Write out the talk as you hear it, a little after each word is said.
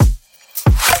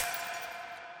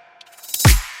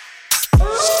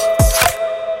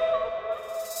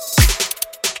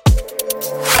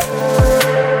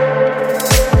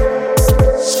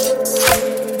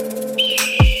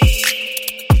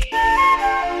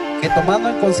que, tomando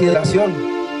en consideración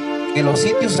que los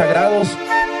sitios sagrados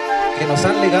que nos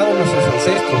han legado nuestros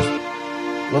ancestros,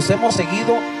 los hemos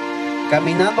seguido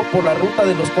caminando por la ruta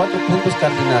de los 4 puntos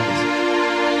cardinales.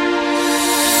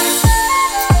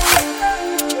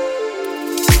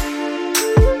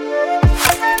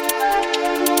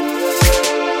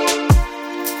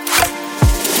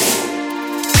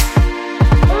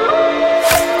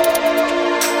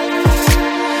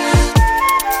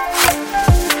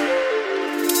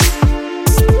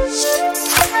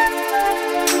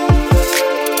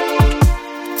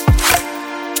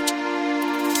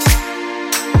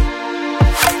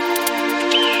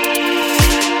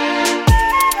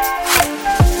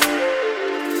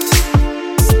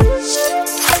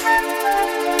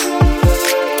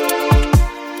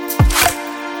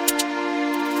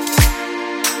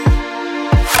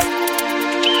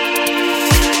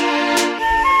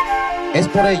 Es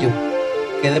por ello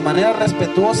que de manera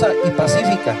respetuosa y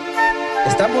pacífica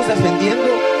estamos defendiendo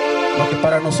lo que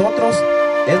para nosotros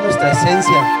es nuestra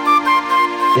esencia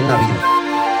en la vida.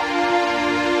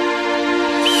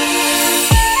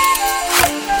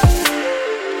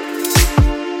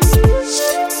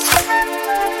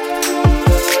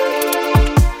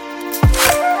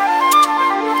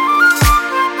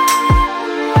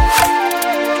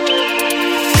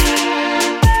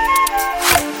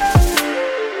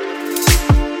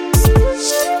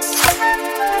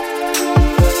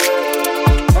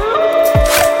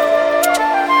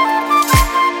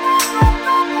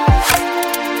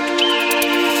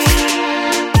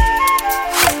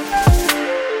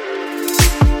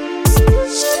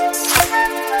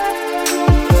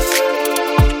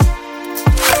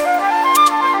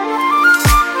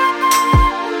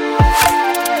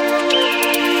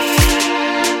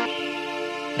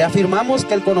 Afirmamos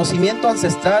que el conocimiento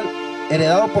ancestral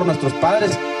heredado por nuestros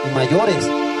padres y mayores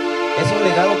es un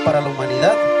legado para la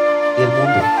humanidad y el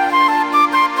mundo.